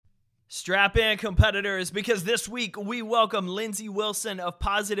Strap in, competitors, because this week we welcome Lindsey Wilson of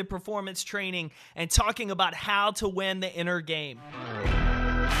Positive Performance Training and talking about how to win the inner game.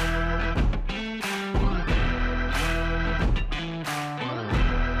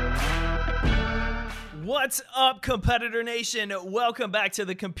 What's up, Competitor Nation? Welcome back to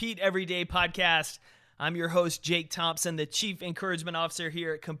the Compete Everyday podcast. I'm your host, Jake Thompson, the Chief Encouragement Officer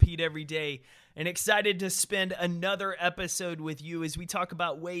here at Compete Everyday, and excited to spend another episode with you as we talk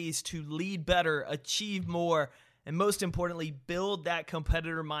about ways to lead better, achieve more, and most importantly, build that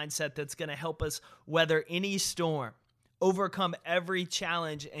competitor mindset that's going to help us weather any storm, overcome every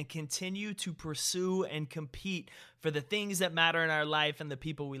challenge, and continue to pursue and compete for the things that matter in our life and the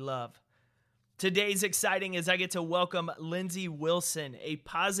people we love. Today's exciting as I get to welcome Lindsey Wilson, a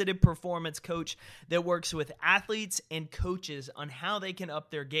positive performance coach that works with athletes and coaches on how they can up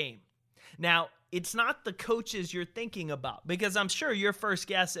their game. Now, it's not the coaches you're thinking about, because I'm sure your first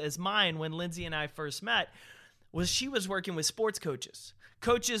guess, as mine when Lindsey and I first met, was she was working with sports coaches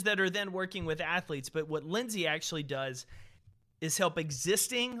that are then working with athletes. But what Lindsey actually does is help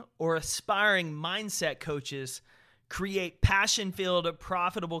existing or aspiring mindset coaches create passion-filled,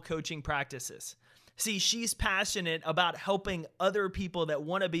 profitable coaching practices. See, she's passionate about helping other people that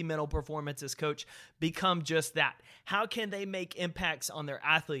want to be mental performances coach become just that. How can they make impacts on their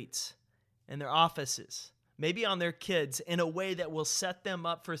athletes and their offices, maybe on their kids, in a way that will set them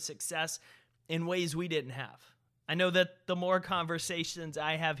up for success in ways we didn't have? I know that the more conversations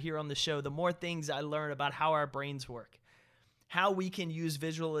I have here on the show, the more things I learn about how our brains work, how we can use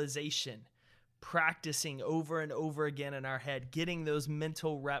visualization, practicing over and over again in our head, getting those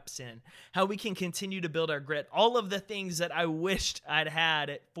mental reps in, how we can continue to build our grit, all of the things that I wished I'd had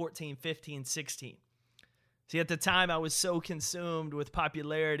at 14, 15, 16. See, at the time, I was so consumed with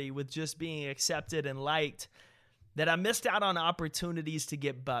popularity, with just being accepted and liked, that I missed out on opportunities to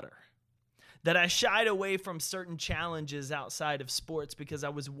get better, that I shied away from certain challenges outside of sports because I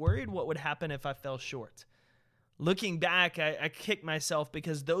was worried what would happen if I fell short. Looking back, I kicked myself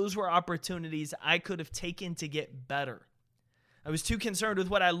because those were opportunities I could have taken to get better. I was too concerned with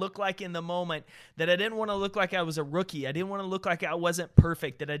what I looked like in the moment that I didn't want to look like I was a rookie. I didn't want to look like I wasn't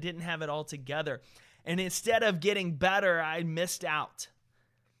perfect, that I didn't have it all together. And instead of getting better, I missed out.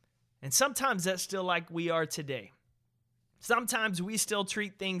 And sometimes that's still like we are today. Sometimes we still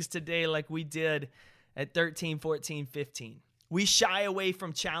treat things today like we did at 13, 14, 15. We shy away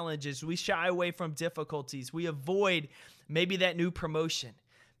from challenges. We shy away from difficulties. We avoid maybe that new promotion,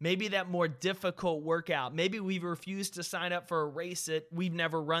 maybe that more difficult workout. Maybe we've refused to sign up for a race that we've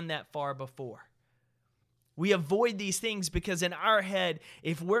never run that far before. We avoid these things because in our head,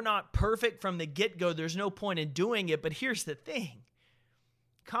 if we're not perfect from the get-go, there's no point in doing it. But here's the thing.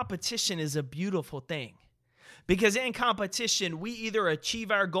 Competition is a beautiful thing, because in competition, we either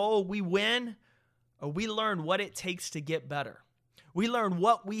achieve our goal, we win, or we learn what it takes to get better. We learn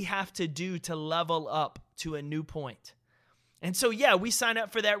what we have to do to level up to a new point. And so, yeah, we sign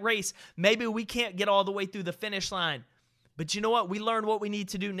up for that race. Maybe we can't get all the way through the finish line. But you know what? We learn what we need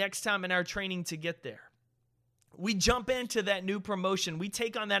to do next time in our training to get there. We jump into that new promotion. We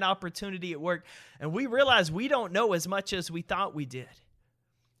take on that opportunity at work, and we realize we don't know as much as we thought we did.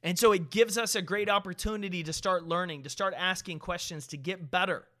 And so it gives us a great opportunity to start learning, to start asking questions, to get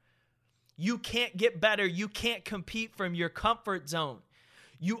better. You can't get better. You can't compete from your comfort zone.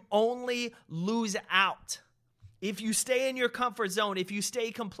 You only lose out. If you stay in your comfort zone, if you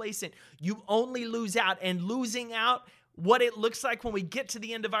stay complacent, you only lose out. And losing out, what it looks like when we get to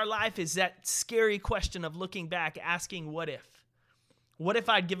the end of our life is that scary question of looking back, asking what if? What if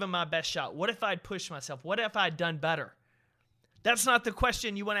I'd given my best shot? What if I'd pushed myself? What if I'd done better? That's not the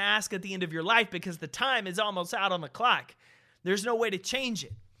question you want to ask at the end of your life, because the time is almost out on the clock. There's no way to change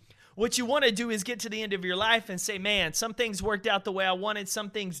it. What you want to do is get to the end of your life and say, man, some things worked out the way I wanted, some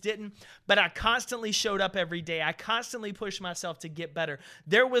things didn't, but I constantly showed up every day. I constantly pushed myself to get better.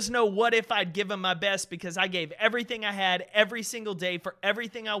 There was no what if I'd given my best, because I gave everything I had every single day for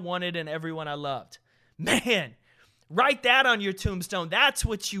everything I wanted and everyone I loved. Man, write that on your tombstone. That's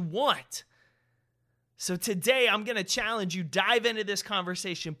what you want. So today I'm going to challenge you, dive into this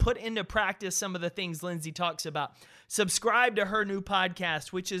conversation, put into practice some of the things Lindsey talks about. Subscribe to her new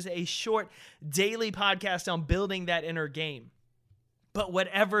podcast, which is a short daily podcast on building that inner game. But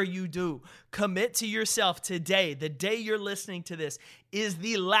whatever you do, commit to yourself today. The day you're listening to this is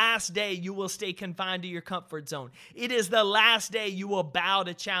the last day you will stay confined to your comfort zone. It is the last day you will bow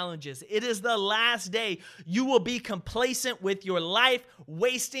to challenges. It is the last day you will be complacent with your life,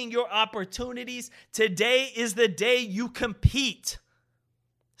 wasting your opportunities. Today is the day you compete.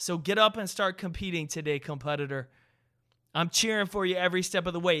 So get up and start competing today, competitor. I'm cheering for you every step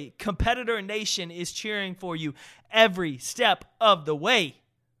of the way. Competitor Nation is cheering for you every step of the way.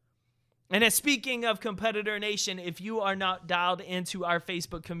 And as speaking of Competitor Nation, if you are not dialed into our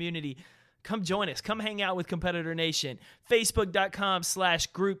Facebook community, come join us. Come hang out with Competitor Nation.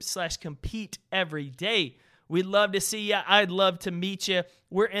 Facebook.com/group/compete every day. We'd love to see you. I'd love to meet you.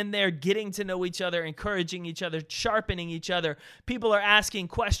 We're in there getting to know each other, encouraging each other, sharpening each other. People are asking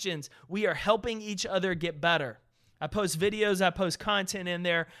questions. We are helping each other get better. I post videos. I post content in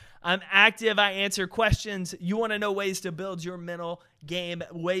there. I'm active. I answer questions. You want to know ways to build your mental game,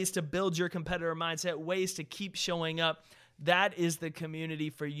 ways to build your competitor mindset, ways to keep showing up. That is the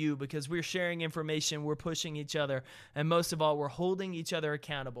community for you, because we're sharing information, we're pushing each other, and most of all, we're holding each other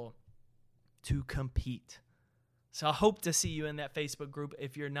accountable to compete. So I hope to see you in that Facebook group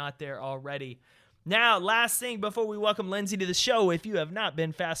if you're not there already. Now, last thing before we welcome Lindsey to the show, if you have not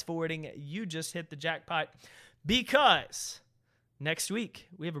been fast forwarding, you just hit the jackpot, because next week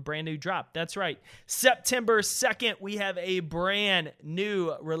we have a brand new drop. That's right. September 2nd, we have a brand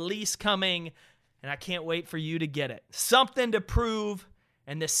new release coming, and I can't wait for you to get it. Something to Prove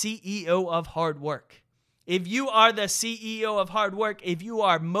and the CEO of Hard Work. If you are the CEO of Hard Work, if you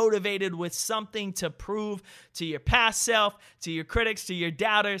are motivated with something to prove to your past self, to your critics, to your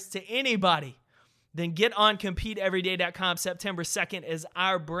doubters, to anybody, then get on CompeteEveryday.com September 2nd as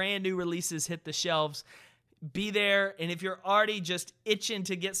our brand new releases hit the shelves. Be there, and if you're already just itching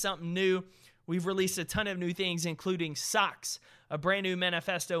to get something new, we've released a ton of new things, including socks, a brand new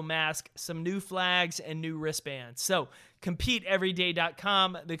manifesto mask, some new flags, and new wristbands. So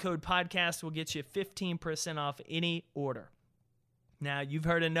CompeteEveryday.com, the code podcast will get you 15% off any order. Now, you've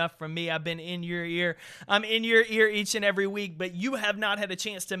heard enough from me. I've been in your ear. I'm in your ear each and every week, but you have not had a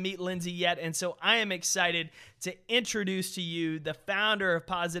chance to meet Lindsey yet, and so I am excited to introduce to you the founder of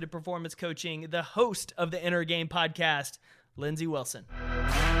Positive Performance Coaching, the host of the Inner Game podcast, Lindsey Wilson.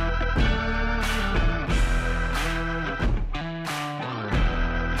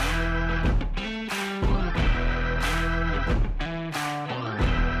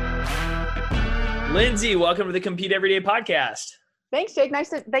 Lindsey, welcome to the Compete Everyday podcast. Thanks, Jake.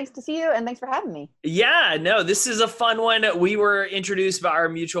 Thanks to see you, and thanks for having me. Yeah, no, this is a fun one. We were introduced by our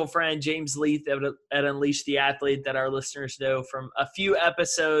mutual friend, James Leith at Unleash the Athlete, that our listeners know from a few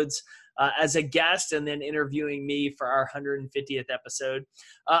episodes as a guest, and then interviewing me for our 150th episode.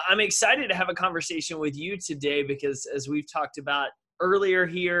 I'm excited to have a conversation with you today because, as we've talked about earlier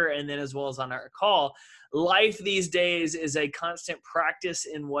here and then as well as on our call, life these days is a constant practice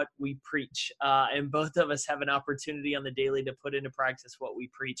in what we preach. And both of us have an opportunity on the daily to put into practice what we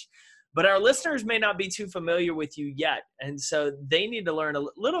preach. But our listeners may not be too familiar with you yet. And so they need to learn a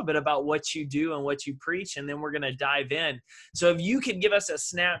little bit about what you do and what you preach. And then we're going to dive in. So if you could give us a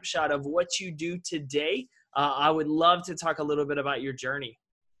snapshot of what you do today, I would love to talk a little bit about your journey.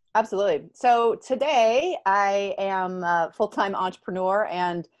 Absolutely. So today I am a full-time entrepreneur,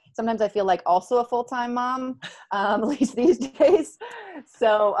 and sometimes I feel like also a full-time mom, at least these days.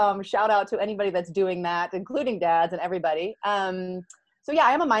 So shout out to anybody that's doing that, including dads and everybody. So yeah,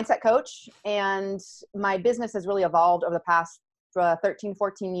 I am a mindset coach, and my business has really evolved over the past 13,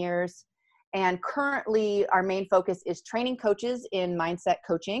 14 years. And currently our main focus is training coaches in mindset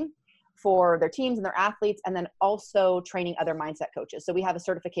coaching for their teams and their athletes, and then also training other mindset coaches. So we have a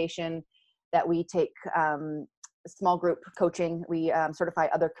certification that we take, small group coaching. We certify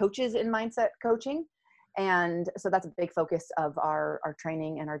other coaches in mindset coaching. And so that's a big focus of our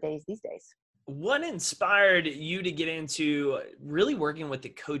training and our days these days. What inspired you to get into really working with the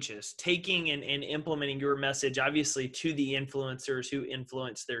coaches, taking and implementing your message, obviously, to the influencers who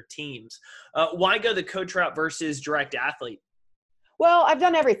influence their teams? Why go the coach route versus direct athlete? Well, I've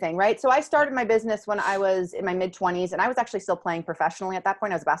done everything, right? So I started my business when I was in my mid-20s, and I was actually still playing professionally at that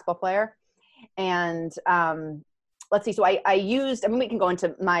point. I was a basketball player. And let's see, so I mean, we can go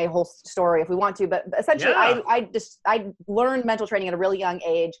into my whole story if we want to, but essentially I learned mental training at a really young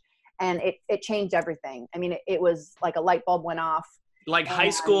age, and it changed everything. I mean, it was like a light bulb went off. Like high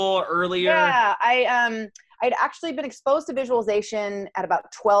school, earlier? Yeah, I'd actually been exposed to visualization at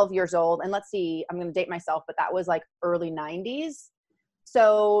about 12 years old. And let's see, I'm going to date myself, but that was like early 90s.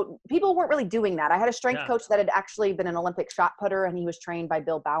 So people weren't really doing that. I had a strength coach that had actually been an Olympic shot putter, and he was trained by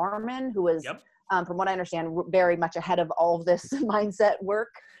Bill Bowerman, who was, from what I understand, very much ahead of all of this mindset work.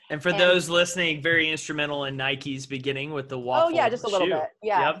 And for those listening, very instrumental in Nike's beginning with the waffle. Oh yeah, just a little bit.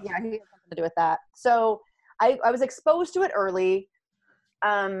 Yeah, yeah, he had something to do with that. So I was exposed to it early.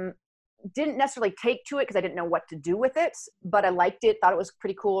 Didn't necessarily take to it because I didn't know what to do with it, but I liked it, thought it was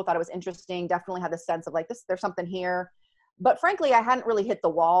pretty cool, thought it was interesting, definitely had the sense of like this, there's something here. But frankly, I hadn't really hit the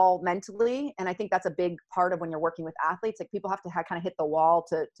wall mentally. And I think that's a big part of when you're working with athletes. Like people have to kind of hit the wall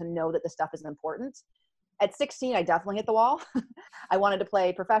to know that this stuff is important. At 16, I definitely hit the wall. I wanted to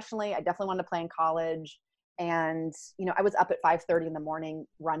play professionally. I definitely wanted to play in college. And, you know, I was up at 5:30 in the morning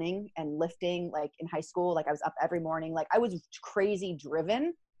running and lifting, like in high school. Like I was up every morning. Like I was crazy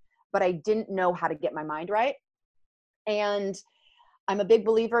driven, but I didn't know how to get my mind right. And I'm a big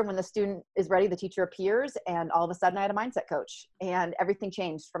believer when the student is ready, the teacher appears. And all of a sudden I had a mindset coach and everything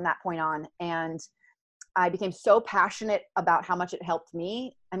changed from that point on. And I became so passionate about how much it helped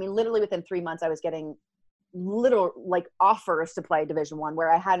me. I mean, literally within 3 months, I was getting literal like offers to play Division I, where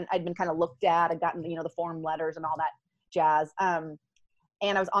I'd been kind of looked at. I'd gotten, you know, the form letters and all that jazz. And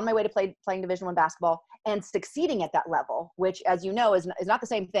I was on my way to playing Division I basketball and succeeding at that level, which, as you know, is not the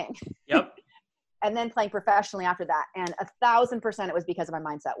same thing. Yep. And then playing professionally after that. And 1,000% it was because of my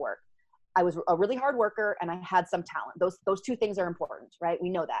mindset work. I was a really hard worker and I had some talent. Those two things are important, right? We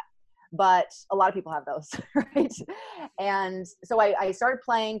know that. But a lot of people have those, right? And so I started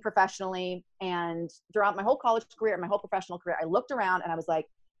playing professionally, and throughout my whole college career and my whole professional career, I looked around and I was like,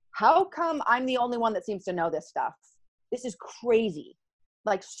 how come I'm the only one that seems to know this stuff? This is crazy.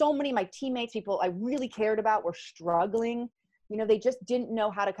 Like so many of my teammates, people I really cared about, were struggling. You know, they just didn't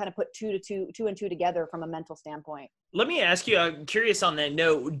know how to kind of put two and two together from a mental standpoint. Let me ask you, I'm curious on that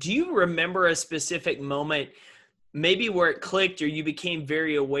note, do you remember a specific moment maybe where it clicked or you became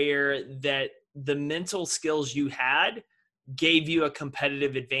very aware that the mental skills you had gave you a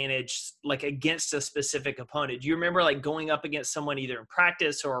competitive advantage, like against a specific opponent? Do you remember like going up against someone either in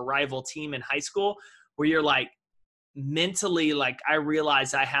practice or a rival team in high school where you're like mentally, like I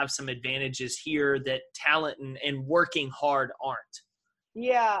realize I have some advantages here that talent and working hard aren't?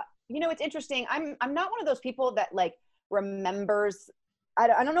 Yeah. You know, it's interesting. I'm not one of those people that like remembers. I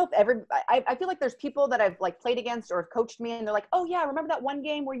don't know if I feel like there's people that I've like played against or have coached me and they're like, oh yeah, remember that one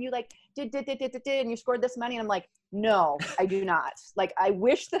game where you like did and you scored this money? And I'm like, no, I do not. Like, I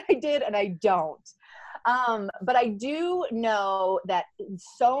wish that I did and I don't. But I do know that in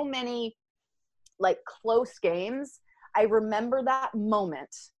so many like close games, I remember that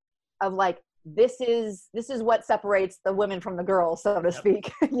moment of like, this is what separates the women from the girls, so to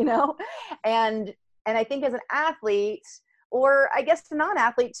speak, you know? And I think as an athlete, or I guess a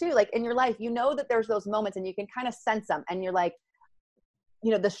non-athlete too, like in your life, you know that there's those moments and you can kind of sense them and you're like,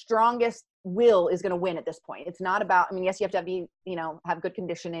 you know, the strongest will is going to win at this point. It's not about, I mean, yes, you have to be, you know, have good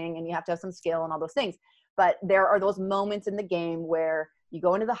conditioning and you have to have some skill and all those things, but there are those moments in the game where you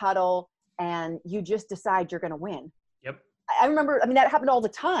go into the huddle and you just decide you're going to win. Yep. I remember, I mean, that happened all the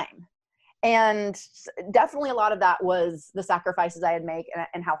time. And definitely a lot of that was the sacrifices I had made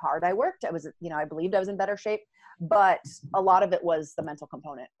and how hard I worked. I was, you know, I believed I was in better shape, but a lot of it was the mental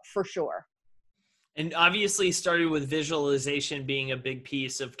component for sure. And obviously started with visualization being a big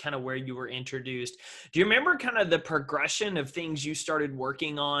piece of kind of where you were introduced. Do you remember kind of the progression of things you started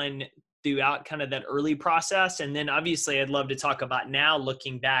working on throughout kind of that early process? And then obviously I'd love to talk about now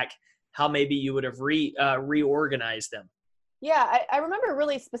looking back, how maybe you would have reorganized them. Yeah, I remember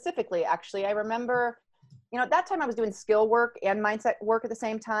really specifically, actually. I remember, you know, at that time I was doing skill work and mindset work at the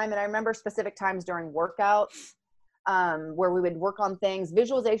same time. And I remember specific times during workouts where we would work on things.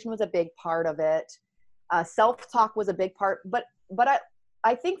 Visualization was a big part of it. Self-talk was a big part. But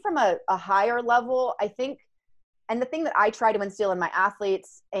I think from a higher level, I think, and the thing that I try to instill in my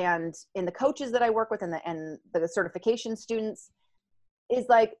athletes and in the coaches that I work with and the certification students is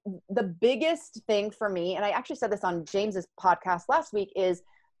like the biggest thing for me. And I actually said this on James's podcast last week is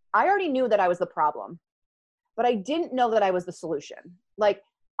I already knew that I was the problem, but I didn't know that I was the solution. Like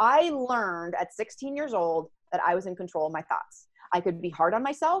I learned at 16 years old that I was in control of my thoughts. I could be hard on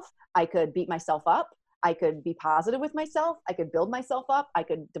myself. I could beat myself up. I could be positive with myself. I could build myself up. I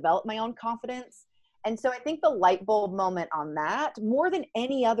could develop my own confidence. And so I think the light bulb moment on that, more than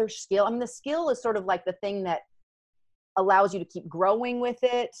any other skill, I mean, the skill is sort of like the thing that allows you to keep growing with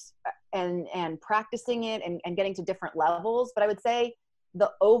it and practicing it and getting to different levels. But I would say the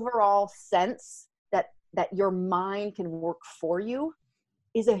overall sense that your mind can work for you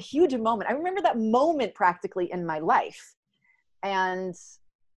is a huge moment. I remember that moment practically in my life. And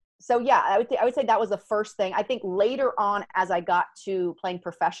so, yeah, I would say that was the first thing. I think later on, as I got to playing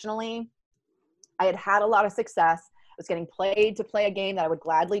professionally, I had a lot of success. I was getting paid to play a game that I would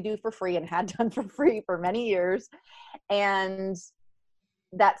gladly do for free and had done for free for many years. And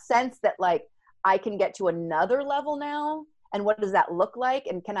that sense that like, I can get to another level now. And what does that look like?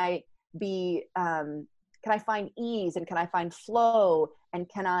 And can I find ease and can I find flow? And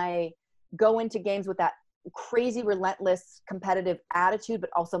can I go into games with that crazy, relentless, competitive attitude, but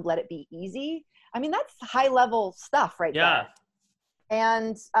also let it be easy? I mean, that's high level stuff right Yeah. there.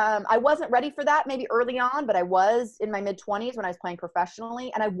 And I wasn't ready for that maybe early on, but I was in my mid-20s when I was playing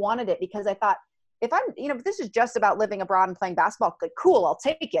professionally, and I wanted it because I thought, if I'm, if this is just about living abroad and playing basketball, like, cool, I'll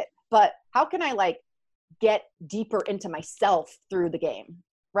take it. But how can I like get deeper into myself through the game,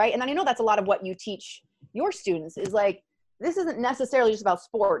 right? And then I know that's a lot of what you teach your students is like, this isn't necessarily just about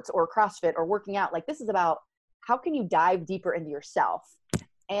sports or CrossFit or working out. Like, this is about how can you dive deeper into yourself?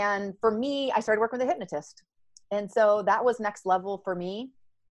 And for me, I started working with a hypnotist. And so that was next level for me.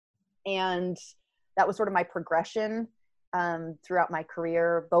 And that was sort of my progression throughout my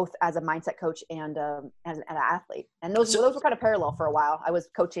career, both as a mindset coach and as an athlete. And those were kind of parallel for a while. I was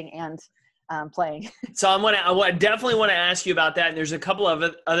coaching and playing. So I definitely want to ask you about that. And there's a couple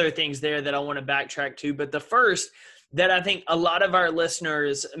of other things there that I want to backtrack to. But the first that I think a lot of our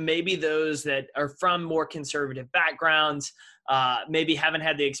listeners, maybe those that are from more conservative backgrounds, maybe haven't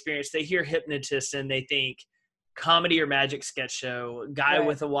had the experience, they hear hypnotist and they think comedy or magic sketch show, guy Right.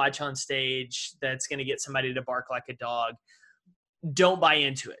 with a watch on stage that's going to get somebody to bark like a dog. Don't buy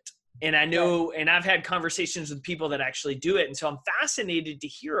into it. And I know, and I've had conversations with people that actually do it. And so I'm fascinated to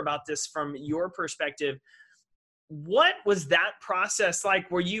hear about this from your perspective. What was that process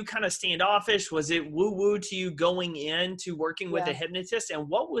like? Were you kind of standoffish? Was it woo-woo to you going into working with a hypnotist? And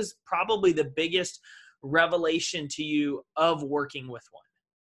what was probably the biggest revelation to you of working with one?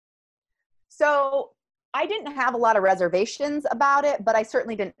 So I didn't have a lot of reservations about it, but I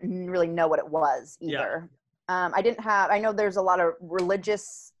certainly didn't really know what it was either. I know there's a lot of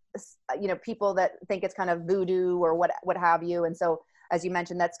religious, people that think it's kind of voodoo or what have you. And so, as you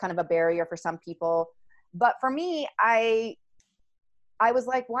mentioned, that's kind of a barrier for some people. But for me, I was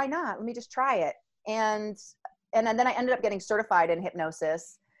like, why not? Let me just try it. And then I ended up getting certified in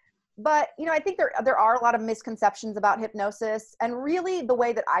hypnosis. But, I think there are a lot of misconceptions about hypnosis. And really the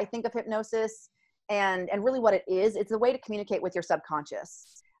way that I think of hypnosis and really what it is, it's a way to communicate with your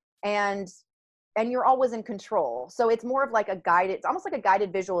subconscious. And you're always in control. So it's more of like it's almost like a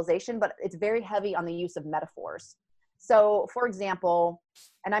guided visualization, but it's very heavy on the use of metaphors. So for example,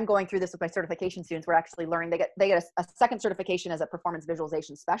 and I'm going through this with my certification students, we're actually learning, they get a second certification as a performance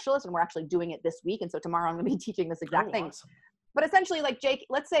visualization specialist, and we're actually doing it this week. And so tomorrow I'm going to be teaching this exact thing. Awesome. But essentially, like, Jake,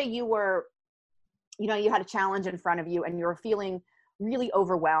 let's say you were, you had a challenge in front of you and you're feeling really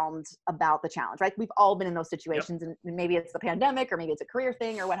overwhelmed about the challenge, right? We've all been in those situations. Yep. And maybe it's the pandemic or maybe it's a career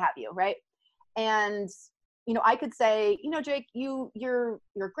thing or what have you, right? And, I could say, Jake, you're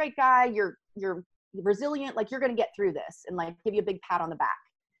a great guy. You're resilient. Like, you're going to get through this, and like give you a big pat on the back.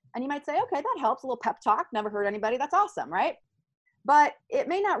 And you might say, okay, that helps. A little pep talk. Never hurt anybody. That's awesome. Right. But it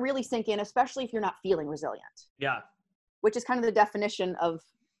may not really sink in, especially if you're not feeling resilient. Yeah. Which is kind of the definition of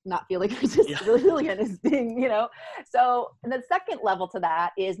not feeling resilient is being, So, and the second level to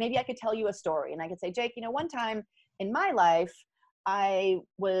that is maybe I could tell you a story and I could say, Jake, one time in my life, I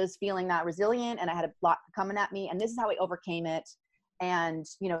was feeling not resilient and I had a lot coming at me, and this is how I overcame it. And,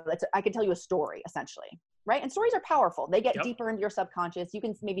 I could tell you a story essentially, right? And stories are powerful. They get deeper into your subconscious. You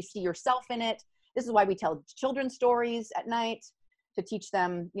can maybe see yourself in it. This is why we tell children stories at night, to teach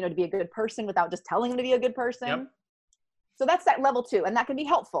them, to be a good person without just telling them to be a good person. Yep. So that's that level 2, and that can be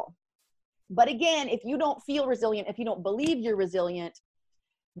helpful. But again, if you don't feel resilient, if you don't believe you're resilient,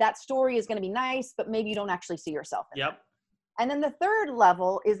 that story is going to be nice, but maybe you don't actually see yourself in it. And then the third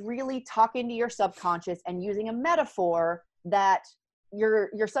level is really talking to your subconscious and using a metaphor that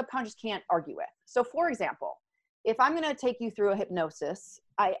your subconscious can't argue with. So for example, if I'm going to take you through a hypnosis,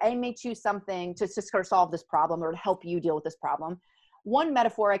 I may choose something to just sort of solve this problem or to help you deal with this problem. One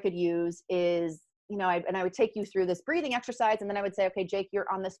metaphor I could use is, I would take you through this breathing exercise, and then I would say, okay, Jake,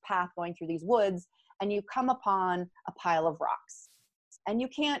 you're on this path going through these woods, and you come upon a pile of rocks, and you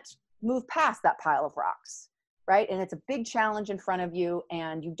can't move past that pile of rocks, right? And it's a big challenge in front of you,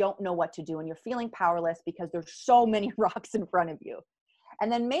 and you don't know what to do, and you're feeling powerless because there's so many rocks in front of you. And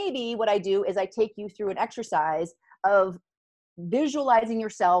then maybe what I do is I take you through an exercise of visualizing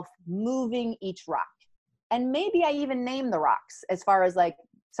yourself moving each rock. And maybe I even name the rocks as far as like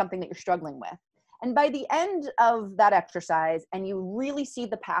something that you're struggling with. And by the end of that exercise, and you really see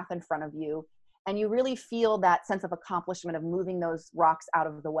the path in front of you, and you really feel that sense of accomplishment of moving those rocks out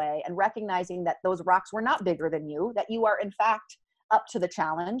of the way and recognizing that those rocks were not bigger than you, that you are in fact up to the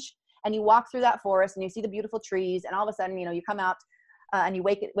challenge, and you walk through that forest and you see the beautiful trees, and all of a sudden, you come out and you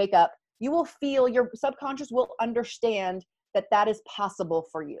wake up, you will feel, your subconscious will understand that that is possible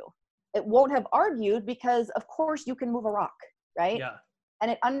for you. It won't have argued because of course you can move a rock, right? Yeah.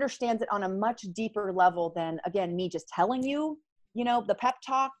 And it understands it on a much deeper level than, again, me just telling you, the pep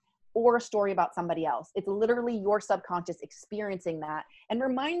talk. or a story about somebody else. It's literally your subconscious experiencing that and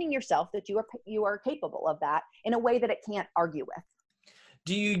reminding yourself that you are capable of that in a way that it can't argue with.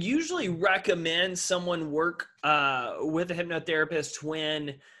 Do you usually recommend someone work with a hypnotherapist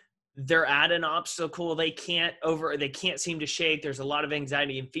when they're at an obstacle they can't seem to shake, there's a lot of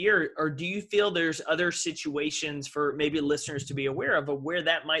anxiety and fear, or do you feel there's other situations for maybe listeners to be aware of where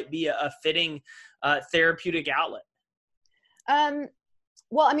that might be a fitting therapeutic outlet?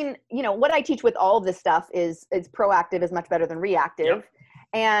 Well, I mean, what I teach with all of this stuff is proactive is much better than reactive. Yep.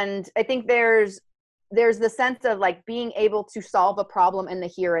 And I think there's the sense of like being able to solve a problem in the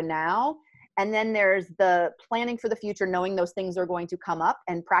here and now. And then there's the planning for the future, knowing those things are going to come up,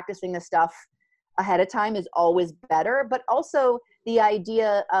 and practicing the stuff ahead of time is always better. But also the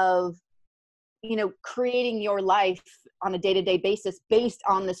idea of, creating your life on a day-to-day basis based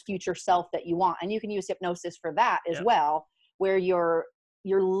on this future self that you want. And you can use hypnosis for that as well, where you're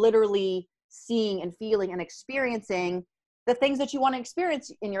literally seeing and feeling and experiencing the things that you want to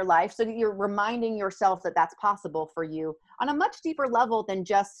experience in your life, so that you're reminding yourself that that's possible for you on a much deeper level than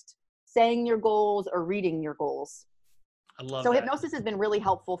just saying your goals or reading your goals. I love so that. Hypnosis has been really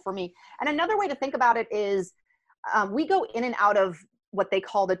helpful for me. And another way to think about it is we go in and out of what they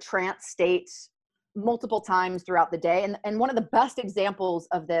call the trance state multiple times throughout the day. And one of the best examples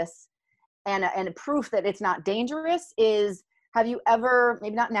of this and proof that it's not dangerous is, have you ever,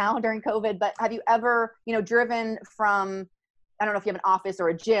 maybe not now during COVID, but have you ever, driven from, I don't know if you have an office or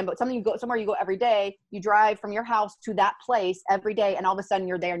a gym, but somewhere you go every day, you drive from your house to that place every day, and all of a sudden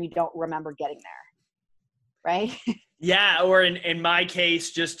you're there and you don't remember getting there, right? Yeah. Or in my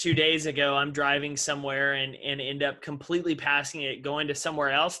case, just 2 days ago, I'm driving somewhere and end up completely passing it, going to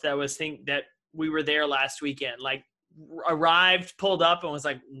somewhere else that that we were there last weekend, like arrived, pulled up, and was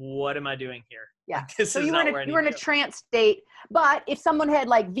like, what am I doing here? Yeah. Like, this so is you not were where I in a trance state, but if someone had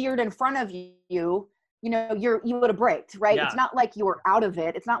like veered in front of you, you would have braked, right? Yeah. It's not like you were out of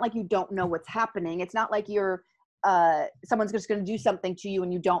it. It's not like you don't know what's happening. It's not like someone's just going to do something to you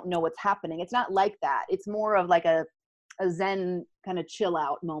and you don't know what's happening. It's not like that. It's more of like a Zen kind of chill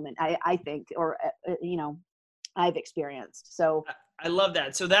out moment, I think, or, I've experienced. So I love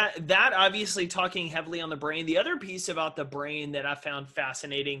that. So that obviously talking heavily on the brain. The other piece about the brain that I found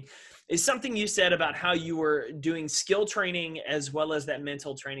fascinating is something you said about how you were doing skill training as well as that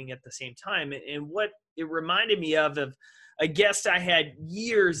mental training at the same time. And what it reminded me of a guest I had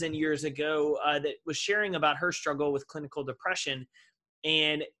years and years ago that was sharing about her struggle with clinical depression.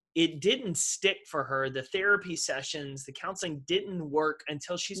 And it didn't stick for her. The therapy sessions, the counseling didn't work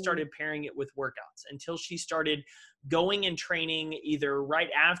until she started pairing it with workouts, until she started going and training either right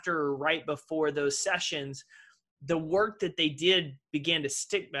after or right before those sessions. The work that they did began to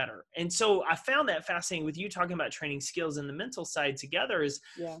stick better. And so I found that fascinating with you talking about training skills and the mental side together is,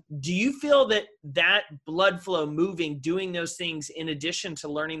 do you feel that blood flow moving, doing those things in addition to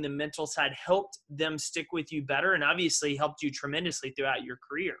learning the mental side helped them stick with you better, and obviously helped you tremendously throughout your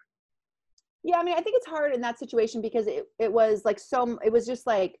career? Yeah. I mean, I think it's hard in that situation because it was like, it was just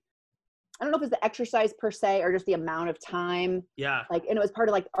like, I don't know if it's the exercise per se or just the amount of time. Yeah. And it was part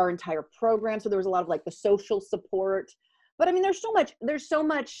of like our entire program. So there was a lot of like the social support, but I mean, there's so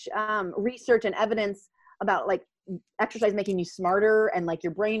much research and evidence about like exercise making you smarter and like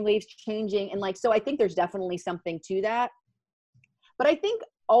your brain waves changing. And like, so I think there's definitely something to that. But I think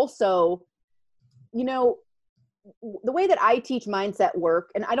also, the way that I teach mindset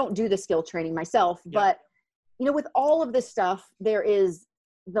work, and I don't do the skill training myself, but with all of this stuff, there is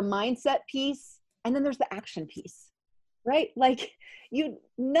the mindset piece and then there's the action piece, right? Like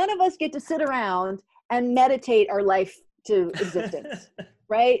none of us get to sit around and meditate our life to existence,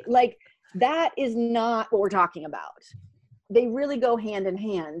 right? Like that is not what we're talking about. They really go hand in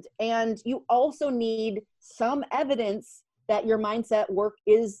hand. And you also need some evidence that your mindset work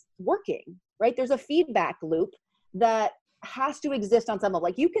is working, right? There's a feedback loop that has to exist on some level.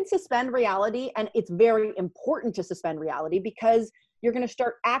 Like you can suspend reality, and it's very important to suspend reality because you're going to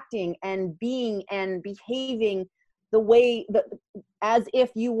start acting and being and behaving the way that, as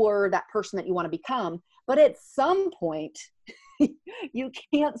if you were that person that you want to become. But at some point, you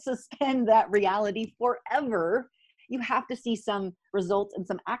can't suspend that reality forever. You have to see some results and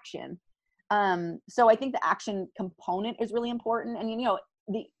some action. So I think the action component is really important. And,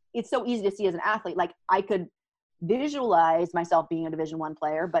 it's so easy to see as an athlete. Like I could visualize myself being a Division I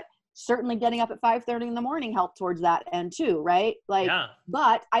player, but certainly getting up at 5:30 in the morning helped towards that end too, right? Like,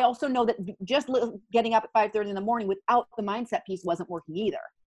 but I also know that just getting up at 5:30 in the morning without the mindset piece wasn't working either.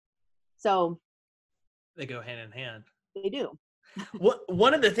 So they go hand in hand. They do.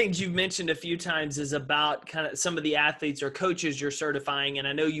 One of the things you've mentioned a few times is about kind of some of the athletes or coaches you're certifying. And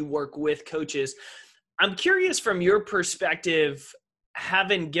I know you work with coaches. I'm curious from your perspective,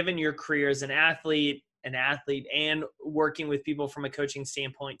 having given your career as an athlete and working with people from a coaching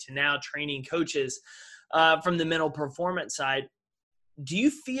standpoint to now training coaches from the mental performance side. Do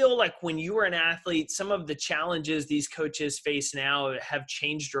you feel like when you were an athlete, some of the challenges these coaches face now have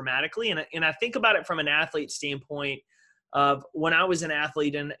changed dramatically? And I think about it from an athlete standpoint of when I was an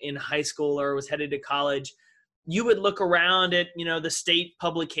athlete in high school or was headed to college, you would look around at, the state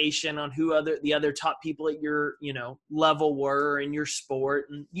publication on who the other top people at your, level were in your sport.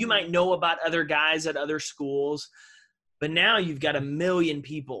 And you might know about other guys at other schools, but now you've got a million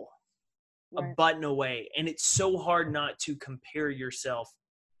people a button away. And it's so hard not to compare yourself.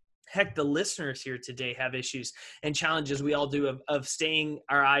 Heck, the listeners here today have issues and challenges we all do of staying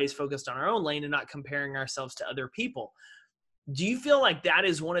our eyes focused on our own lane and not comparing ourselves to other people. Do you feel like that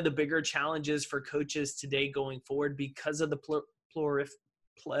is one of the bigger challenges for coaches today going forward because of the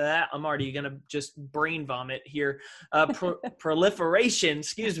I'm already going to just brain vomit here. Proliferation,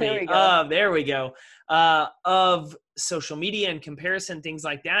 excuse me. There we go. Of social media and comparison, things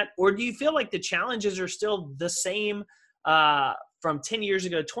like that. Or do you feel like the challenges are still the same from 10 years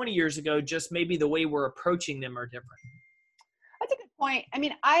ago, 20 years ago, just maybe the way we're approaching them are different? That's a good point. I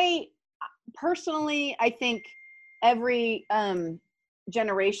mean, I think every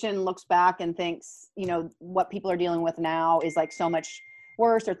generation looks back and thinks, what people are dealing with now is like so much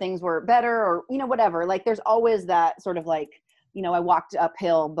worse, or things were better, or, whatever. Like there's always that sort of like, I walked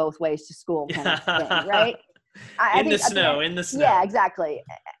uphill both ways to school kind of thing, right? In the snow. Yeah, exactly.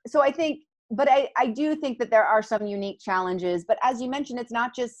 So I think, but I do think that there are some unique challenges, but as you mentioned, it's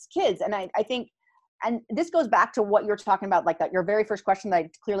not just kids. And I think, and this goes back to what you're talking about, like that, your very first question that I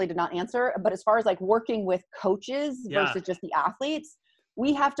clearly did not answer, but as far as like working with coaches versus just the athletes,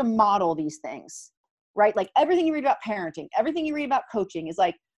 we have to model these things, right? Like everything you read about parenting, everything you read about coaching is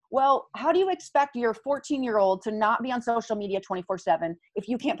like, well, how do you expect your 14-year-old to not be on social media 24/7 if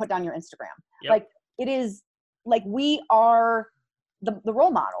you can't put down your Instagram? Yep. Like it is like, we are the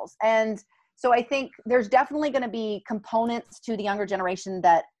role models. And so I think there's definitely going to be components to the younger generation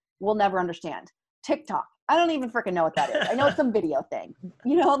that we'll never understand. TikTok. I don't even freaking know what that is. I know it's some video thing,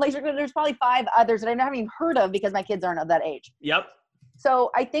 like there's probably 5 others that I haven't even heard of because my kids aren't of that age. Yep.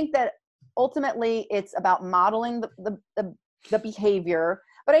 So I think that ultimately it's about modeling the behavior,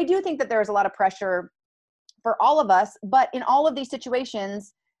 but I do think that there's a lot of pressure for all of us, but in all of these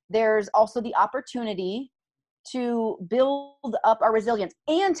situations, there's also the opportunity to build up our resilience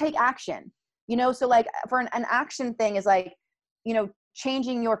and take action, so like for an action thing is like,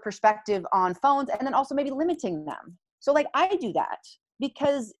 changing your perspective on phones and then also maybe limiting them. So like I do that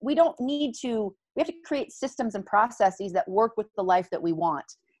because we have to create systems and processes that work with the life that we want,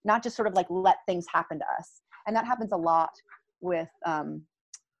 not just sort of like let things happen to us. And that happens a lot with,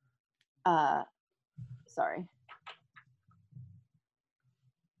 sorry.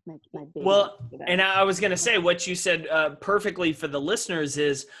 My baby. Well, and I was going to say what you said perfectly for the listeners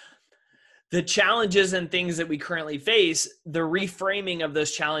is the challenges and things that we currently face, the reframing of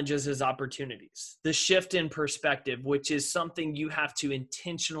those challenges as opportunities, the shift in perspective, which is something you have to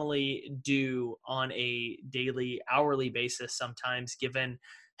intentionally do on a daily, hourly basis sometimes, given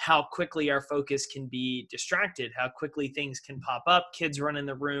how quickly our focus can be distracted, how quickly things can pop up, kids run in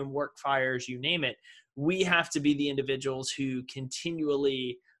the room, work fires, you name it. We have to be the individuals who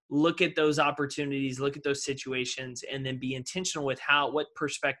continually look at those opportunities, look at those situations, and then be intentional with what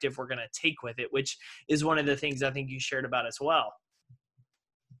perspective we're going to take with it, which is one of the things I think you shared about as well.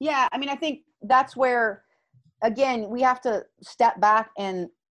 Yeah. I mean, I think that's where, again, we have to step back and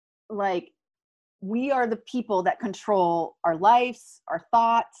like, we are the people that control our lives, our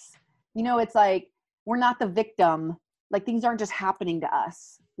thoughts. It's like, we're not the victim. Like things aren't just happening to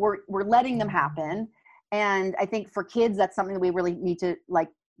us. We're letting them happen. And I think for kids, that's something that we really need to like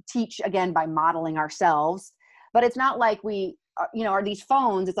teach again by modeling ourselves. But it's not like we are these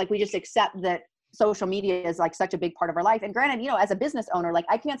phones. It's like we just accept that social media is like such a big part of our life. And granted, as a business owner, like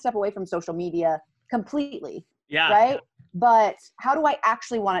I can't step away from social media completely. Yeah. Right. But how do I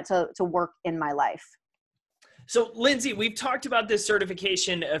actually want it to work in my life? So, Lindsey, we've talked about this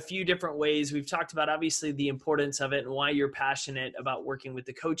certification a few different ways. We've talked about obviously the importance of it and why you're passionate about working with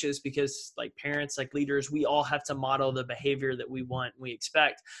the coaches, because like parents, like leaders, we all have to model the behavior that we want and we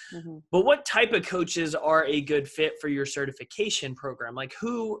expect. Mm-hmm. But what type of coaches are a good fit for your certification program? Like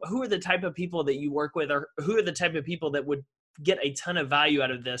who are the type of people that you work with, or who are the type of people that would get a ton of value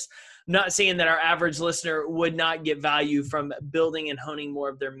out of this. I'm not saying that our average listener would not get value from building and honing more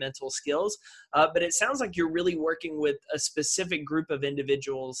of their mental skills, but it sounds like you're really working with a specific group of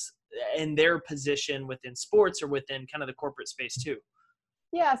individuals in their position within sports or within kind of the corporate space too.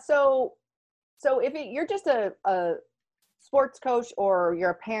 Yeah. So if you're just a sports coach, or you're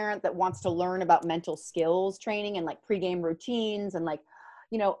a parent that wants to learn about mental skills training and like pregame routines and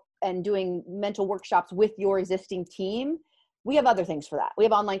and doing mental workshops with your existing team, we have other things for that. We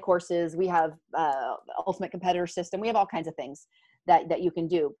have online courses. We have Ultimate Competitor System. We have all kinds of things that you can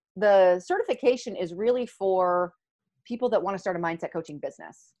do. The certification is really for people that want to start a mindset coaching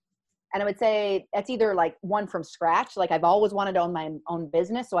business. And I would say it's either like one from scratch. Like I've always wanted to own my own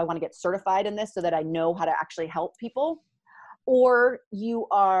business, so I want to get certified in this so that I know how to actually help people. Or you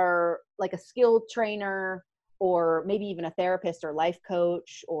are like a skilled trainer, or maybe even a therapist or life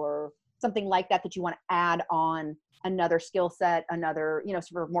coach or something like that, that you want to add on another skill set, another,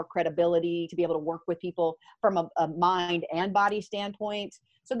 sort of more credibility to be able to work with people from a mind and body standpoint.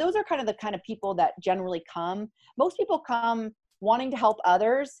 So those are kind of people that generally come. Most people come wanting to help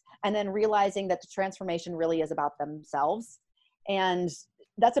others and then realizing that the transformation really is about themselves. And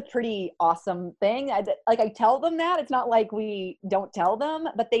that's a pretty awesome thing. I tell them that. It's not like we don't tell them,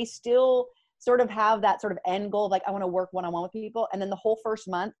 but they still sort of have that sort of end goal of like, I want to work one-on-one with people. And then the whole first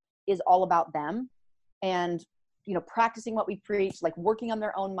month is all about them and, practicing what we preach, like working on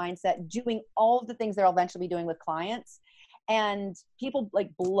their own mindset, doing all of the things they'll eventually be doing with clients. And people like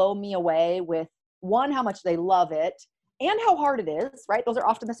blow me away with, one, how much they love it and how hard it is, right? Those are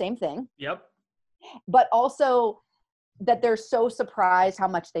often the same thing. Yep. But also that they're so surprised how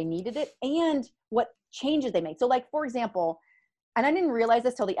much they needed it and what changes they make. So like, for example, and I didn't realize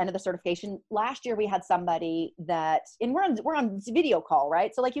this till the end of the certification. Last year we had somebody that, and we're on video call,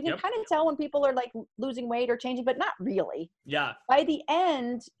 right? So like you can kind of tell when people are like losing weight or changing, but not really. Yeah. By the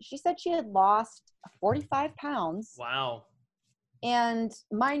end, she said she had lost 45 pounds. Wow. And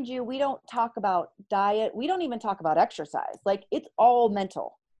mind you, we don't talk about diet. We don't even talk about exercise. Like it's all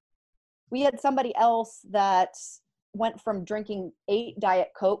mental. We had somebody else that went from drinking 8 Diet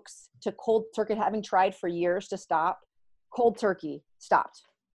Cokes to cold turkey, having tried for years to stop. Cold turkey stopped.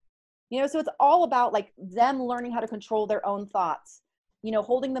 So it's all about like them learning how to control their own thoughts,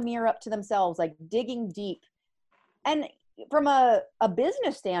 holding the mirror up to themselves, like digging deep. And from a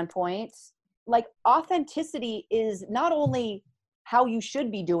business standpoint, like authenticity is not only how you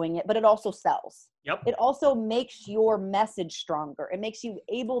should be doing it, but it also sells. Yep. It also makes your message stronger. It makes you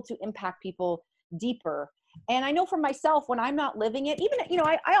able to impact people deeper. And I know for myself, when I'm not living it, even,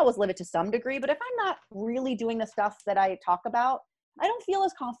 I always live it to some degree, but if I'm not really doing the stuff that I talk about, I don't feel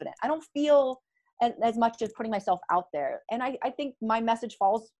as confident. I don't feel as much as putting myself out there. And I think my message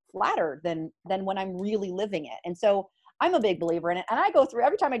falls flatter than when I'm really living it. And so I'm a big believer in it. And I go through,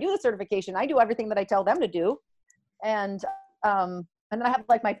 every time I do the certification, I do everything that I tell them to do. And then I have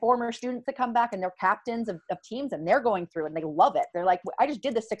like my former students that come back and they're captains of teams, and they're going through and they love it. They're like, I just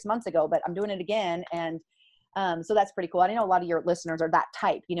did this 6 months ago, but I'm doing it again. And so that's pretty cool. I know a lot of your listeners are that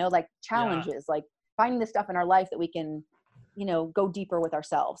type, like challenges, like finding the stuff in our life that we can, go deeper with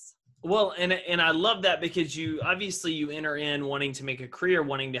ourselves. Well, and I love that, because you enter in wanting to make a career,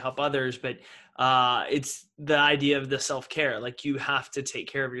 wanting to help others, but it's the idea of the self-care. Like you have to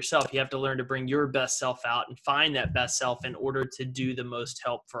take care of yourself. You have to learn to bring your best self out and find that best self in order to do the most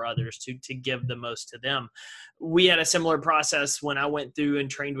help for others, to give the most to them. We had a similar process when I went through and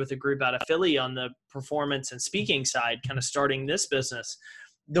trained with a group out of Philly on the performance and speaking side, kind of starting this business.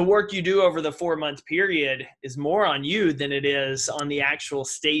 The work you do over the 4-month period is more on you than it is on the actual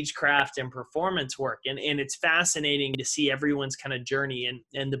stagecraft and performance work. And it's fascinating to see everyone's kind of journey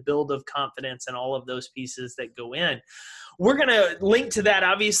and the build of confidence and all of those pieces that go in. We're going to link to that,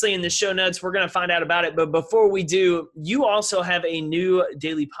 obviously, in the show notes. We're going to find out about it. But before we do, you also have a new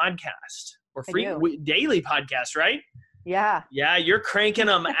daily podcast, or daily podcast, right? Yeah. Yeah, you're cranking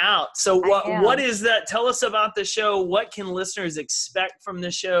them out. So what is that? Tell us about the show. What can listeners expect from the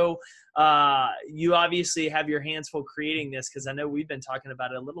show? You obviously have your hands full creating this, because I know we've been talking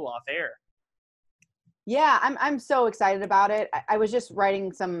about it a little off air. Yeah, I'm so excited about it. I was just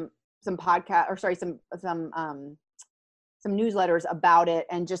writing some podcast, or sorry, some newsletters about it,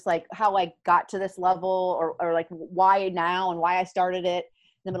 and just like how I got to this level, or like why now and why I started it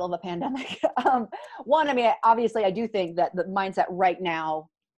in the middle of a pandemic. One, I mean, obviously I do think that the mindset right now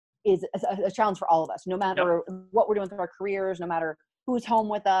is a challenge for all of us, no matter what we're doing with our careers, no matter who's home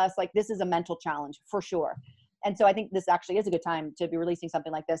with us. Like this is a mental challenge for sure. And so I think this actually is a good time to be releasing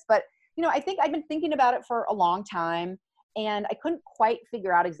something like this. But, I think I've been thinking about it for a long time, and I couldn't quite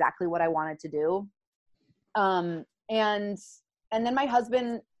figure out exactly what I wanted to do. And And then my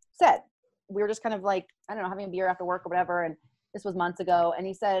husband said, we were just kind of like, I don't know, having a beer after work or whatever. And this was months ago. And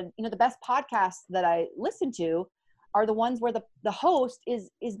he said, the best podcasts that I listen to are the ones where the host is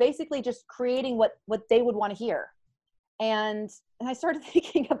basically just creating what they would want to hear. And I started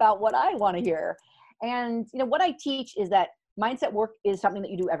thinking about what I want to hear. And, what I teach is that mindset work is something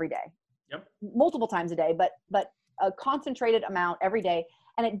that you do every day. Yep. Multiple times a day, but a concentrated amount every day.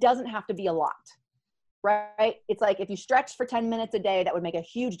 And it doesn't have to be a lot, right? It's like if you stretch for 10 minutes a day, that would make a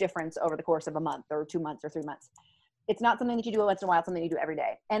huge difference over the course of a month or 2 months or 3 months. It's not something that you do once in a while, it's something you do every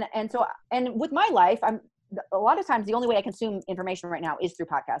day. And with my life, a lot of times the only way I consume information right now is through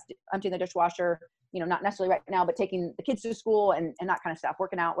podcasts. Emptying the dishwasher, not necessarily right now, but taking the kids to school and that kind of stuff,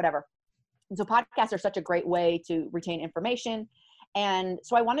 working out, whatever. And so podcasts are such a great way to retain information. And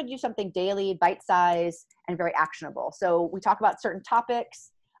so I wanted to do something daily, bite-sized, and very actionable. So we talk about certain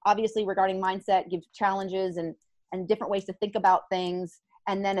topics, obviously regarding mindset, give challenges and different ways to think about things.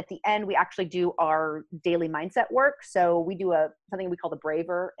 And then at the end, we actually do our daily mindset work. So we do something we call the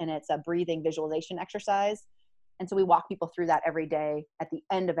Braver, and it's a breathing visualization exercise. And so we walk people through that every day at the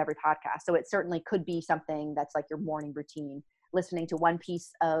end of every podcast. So it certainly could be something that's like your morning routine, listening to one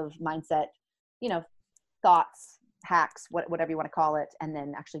piece of mindset, thoughts, hacks, whatever you want to call it, and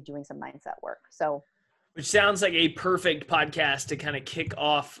then actually doing some mindset work. So, which sounds like a perfect podcast to kind of kick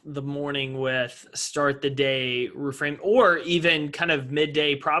off the morning with, start the day, reframe, or even kind of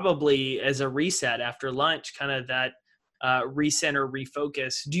midday, probably as a reset after lunch, kind of that recenter,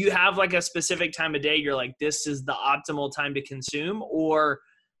 refocus. Do you have like a specific time of day you're like, this is the optimal time to consume, or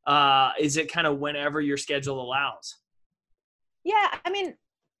is it kind of whenever your schedule allows? Yeah,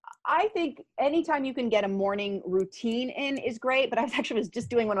 I think anytime you can get a morning routine in is great, but I actually was just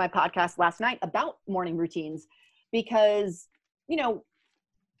doing one of my podcasts last night about morning routines because,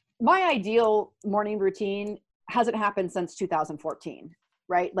 my ideal morning routine hasn't happened since 2014,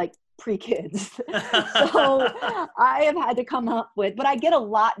 right? Like pre-kids. So I have had to come up with, but I get a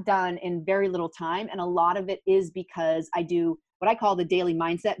lot done in very little time. And a lot of it is because I do what I call the daily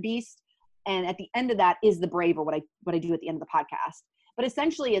mindset beast. And at the end of that is the Braver, what I do at the end of the podcast. But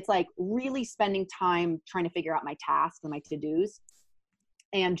essentially, it's like really spending time trying to figure out my tasks and my to-dos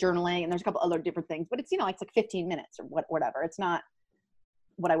and journaling. And there's a couple other different things, but it's, it's like 15 minutes or whatever. It's not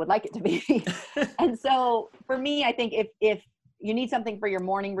what I would like it to be. And so for me, I think if you need something for your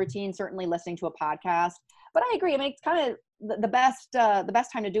morning routine, certainly listening to a podcast. But I agree. It's kind of the best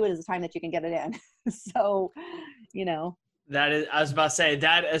time to do it is the time that you can get it in. So, That is, I was about to say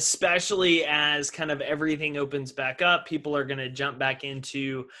that, especially as kind of everything opens back up, people are going to jump back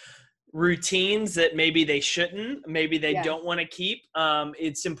into routines that maybe they shouldn't, maybe they don't want to keep.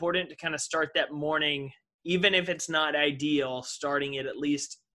 It's important to kind of start that morning, even if it's not ideal, starting it at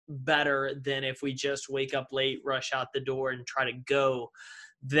least better than if we just wake up late, rush out the door and try to go.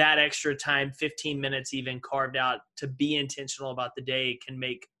 That extra time, 15 minutes even carved out to be intentional about the day, can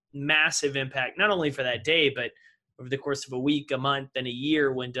make massive impact, not only for that day, but over the course of a week, a month, and a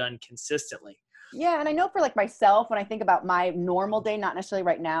year when done consistently. Yeah. And I know for like myself, when I think about my normal day, not necessarily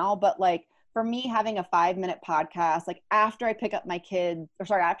right now, but like for me, having a 5-minute podcast, like after I drop my kids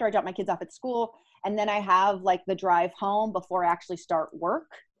off at school, and then I have like the drive home before I actually start work.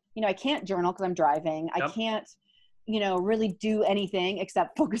 I can't journal because I'm driving. Yep. I can't, really do anything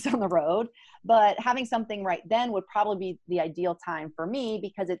except focus on the road. But having something right then would probably be the ideal time for me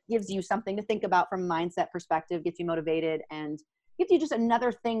because it gives you something to think about from a mindset perspective, gets you motivated, and gives you just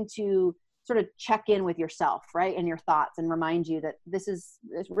another thing to sort of check in with yourself, right? And your thoughts, and remind you that this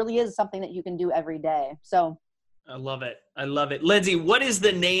really is something that you can do every day. So I love it. I love it. Lindsey, what is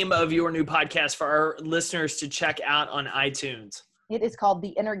the name of your new podcast for our listeners to check out on iTunes? It is called The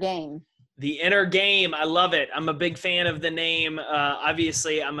Inner Game. The Inner Game. I love it. I'm a big fan of the name.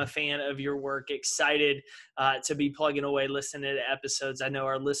 Obviously, I'm a fan of your work. Excited to be plugging away, listening to episodes. I know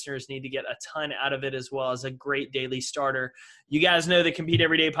our listeners need to get a ton out of it as well as a great daily starter. You guys know the Compete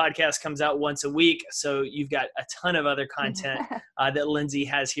Everyday podcast comes out once a week, so you've got a ton of other content that Lindsey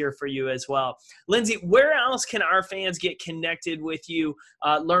has here for you as well. Lindsey, where else can our fans get connected with you,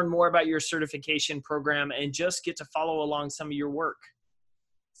 learn more about your certification program, and just get to follow along some of your work?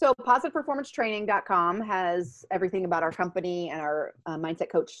 So positiveperformancetraining.com has everything about our company and our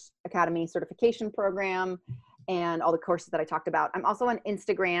Mindset Coach Academy certification program and all the courses that I talked about. I'm also on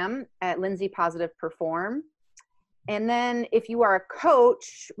Instagram at Lindsey Positive Perform. And then if you are a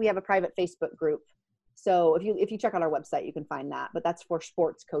coach, we have a private Facebook group. So if you check out our website, you can find that. But that's for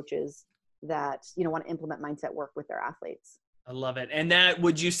sports coaches that want to implement mindset work with their athletes. I love it. And that,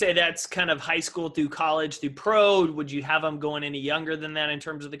 would you say that's kind of high school through college through pro? Would you have them going any younger than that in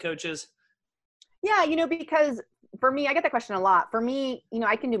terms of the coaches? Yeah, because for me, I get that question a lot. For me,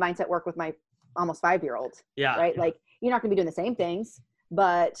 I can do mindset work with my almost 5-year-old. Yeah. Right. Like, you're not going to be doing the same things,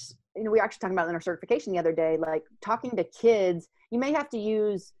 but we were actually talking about in our certification the other day, like talking to kids, you may have to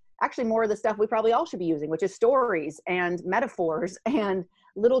use actually more of the stuff we probably all should be using, which is stories and metaphors and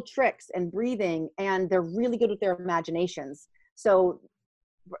little tricks and breathing. And they're really good with their imaginations. So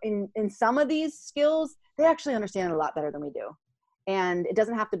in some of these skills, they actually understand it a lot better than we do. And it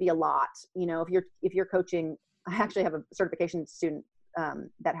doesn't have to be a lot. If you're coaching, I actually have a certification student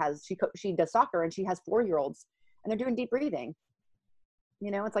that she does soccer, and she has 4-year-olds, and they're doing deep breathing.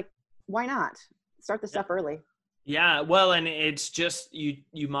 It's like, why not start this stuff early? Yeah. Well, and it's just,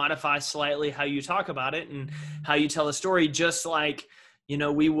 you modify slightly how you talk about it and how you tell a story, just like,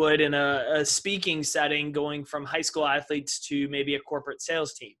 we would in a speaking setting, going from high school athletes to maybe a corporate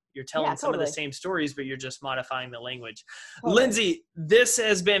sales team. You're telling some of the same stories, but you're just modifying the language. Totally. Lindsey, this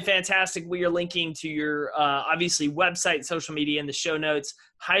has been fantastic. We are linking to your, obviously, website, social media in the show notes.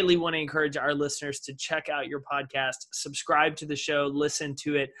 Highly want to encourage our listeners to check out your podcast, subscribe to the show, listen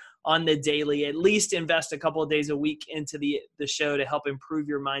to it on the daily, at least invest a couple of days a week into the show to help improve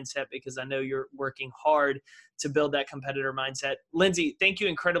your mindset, because I know you're working hard to build that competitor mindset. Lindsey, thank you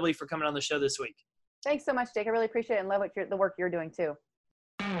incredibly for coming on the show this week. Thanks so much, Jake. I really appreciate it and love the work you're doing too.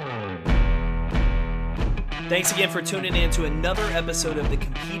 Thanks again for tuning in to another episode of the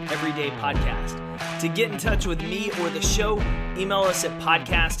Compete Everyday podcast. To get in touch with me or the show, email us at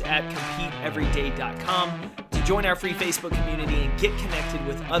podcast@competeeveryday.com. To join our free Facebook community and get connected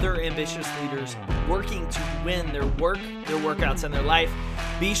with other ambitious leaders working to win their work, their workouts, and their life,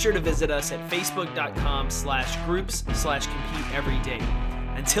 be sure to visit us at facebook.com/groups/competeeveryday.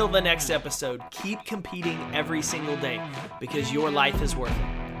 Until the next episode, keep competing every single day, because your life is worth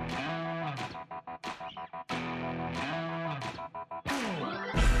it.